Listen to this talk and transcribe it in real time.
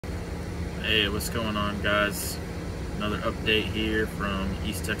Hey, what's going on, guys? Another update here from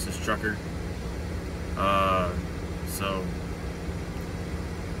East Texas Trucker. So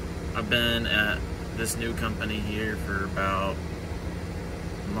I've been at this new company here for about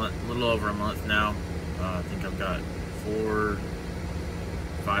a little over a month now. I think I've got 4,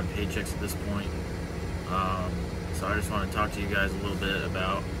 5 paychecks at this point. So I just want to talk to you guys a little bit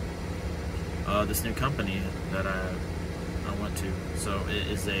about this new company that I went to. So it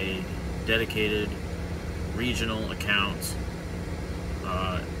is a dedicated regional account.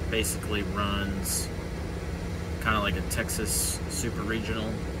 Basically runs kind of like a Texas super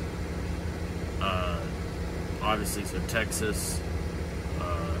regional. Obviously, so Texas,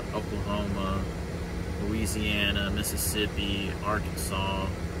 Oklahoma, Louisiana, Mississippi, Arkansas,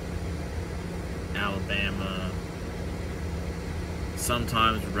 Alabama.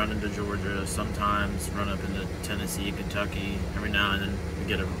 Sometimes we run into Georgia, sometimes run up into Tennessee, Kentucky. Every now and then we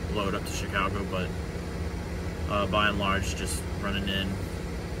get a load up to Chicago, but by and large, just running in,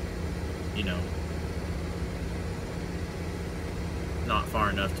 you know, not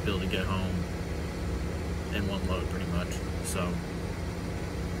far enough to be able to get home in one load, pretty much. So,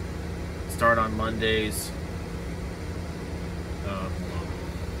 start on Mondays.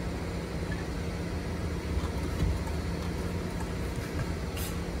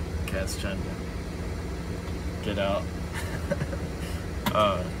 Cat's trying to get out.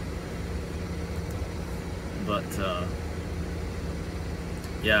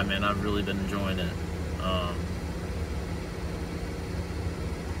 Yeah, man, I've really been enjoying it.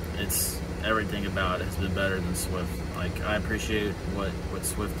 It's everything about it has been better than Swift. Like, I appreciate what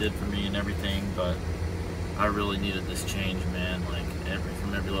Swift did for me and everything, but I really needed this change, man. Like,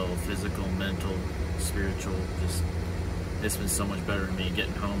 from every level, physical, mental, spiritual, just it's been so much better to me.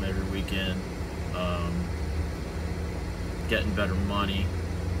 Getting home every weekend, getting better money.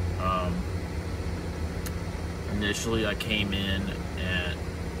 Initially, I came in at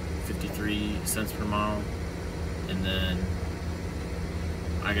 53 cents per mile, and then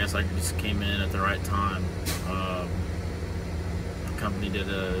I guess I just came in at the right time. The company did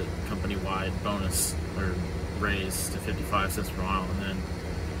a company-wide bonus or raise to 55 cents per mile, and then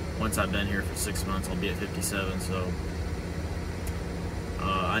once I've been here for 6 months, I'll be at 57. So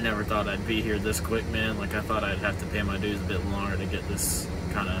I never thought I'd be here this quick, man. Like, I thought I'd have to pay my dues a bit longer to get this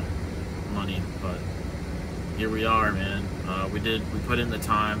kind of money, but here we are, man. We put in the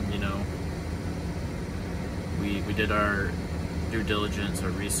time, you know. We did our due diligence, our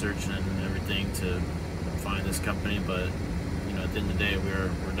research and everything to find this company, but you know, at the end of the day, we're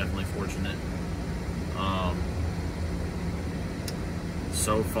definitely fortunate.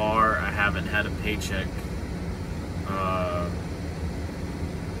 So far, I haven't had a paycheck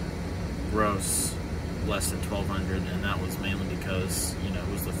gross less than $1,200, and that was mainly because, you know, it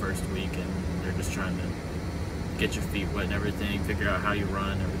was the first week and they're just trying to get your feet wet and everything, figure out how you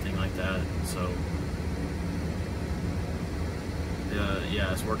run, everything like that. So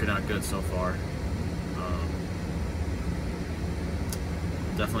yeah, it's working out good so far.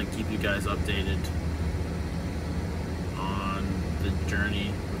 Definitely keep you guys updated on the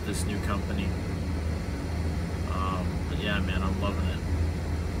journey with this new company. But yeah, man, I'm loving it.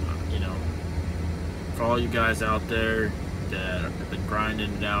 You know, for all you guys out there that have been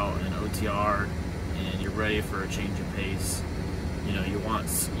grinding it out in OTR and you're ready for a change of pace, you know, you want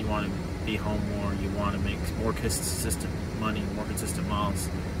to be home more, you want to make more consistent money, more consistent miles.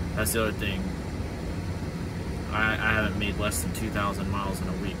 That's the other thing. I haven't made less than 2,000 miles in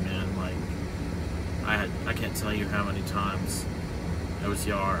a week, man. Like, I can't tell you how many times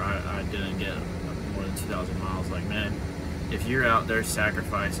OTR I didn't get more than 2,000 miles. Like, man, if you're out there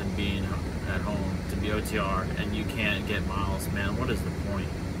sacrificing being at home to be OTR and you can't get miles, man, what is the point?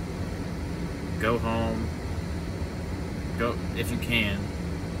 Go home. Go, if you can,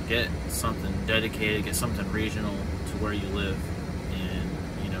 get something dedicated, get something regional to where you live, and,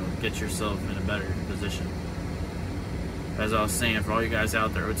 you know, get yourself in a better position. As I was saying, for all you guys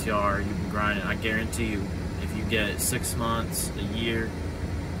out there, OTR, you've been grinding, I guarantee you, if you get 6 months, a year,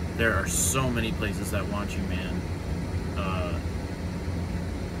 there are so many places that want you, man.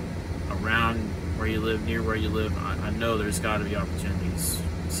 Around where you live, near where you live, I know there's got to be opportunities,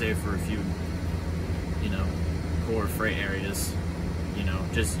 save for a few, you know, core freight areas. You know,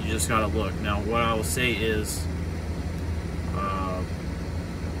 you just gotta look. Now, what I will say is,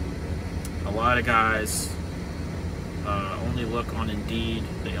 a lot of guys only look on Indeed.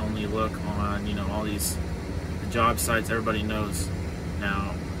 They only look on, you know, all these job sites everybody knows.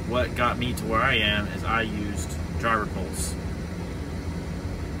 Now, what got me to where I am is I used Driver Pulse.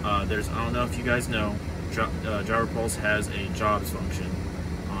 I don't know if you guys know, Driver Pulse has a jobs function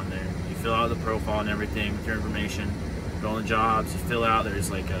on there. You fill out the profile and everything with your information. Go on the jobs, you fill out,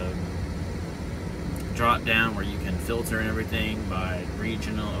 there's like a drop down where you can filter and everything by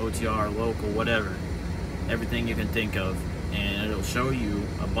regional, OTR, local, whatever. Everything you can think of. And it'll show you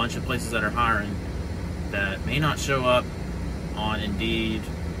a bunch of places that are hiring that may not show up on Indeed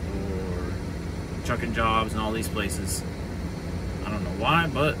or Trucking Jobs and all these places. I don't know why,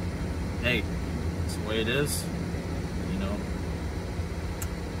 but hey, it's the way it is, you know.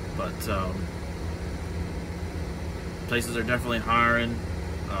 But places are definitely hiring.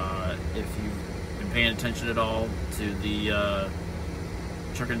 If you've been paying attention at all to the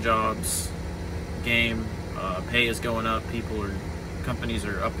Trucking Jobs game, pay is going up. Companies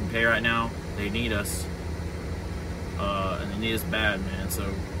are up in pay right now. They need us, and they need us bad, man.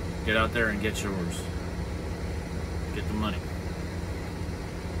 So get out there and get yours. Get the money.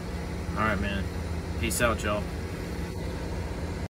 All right, man. Peace out, y'all.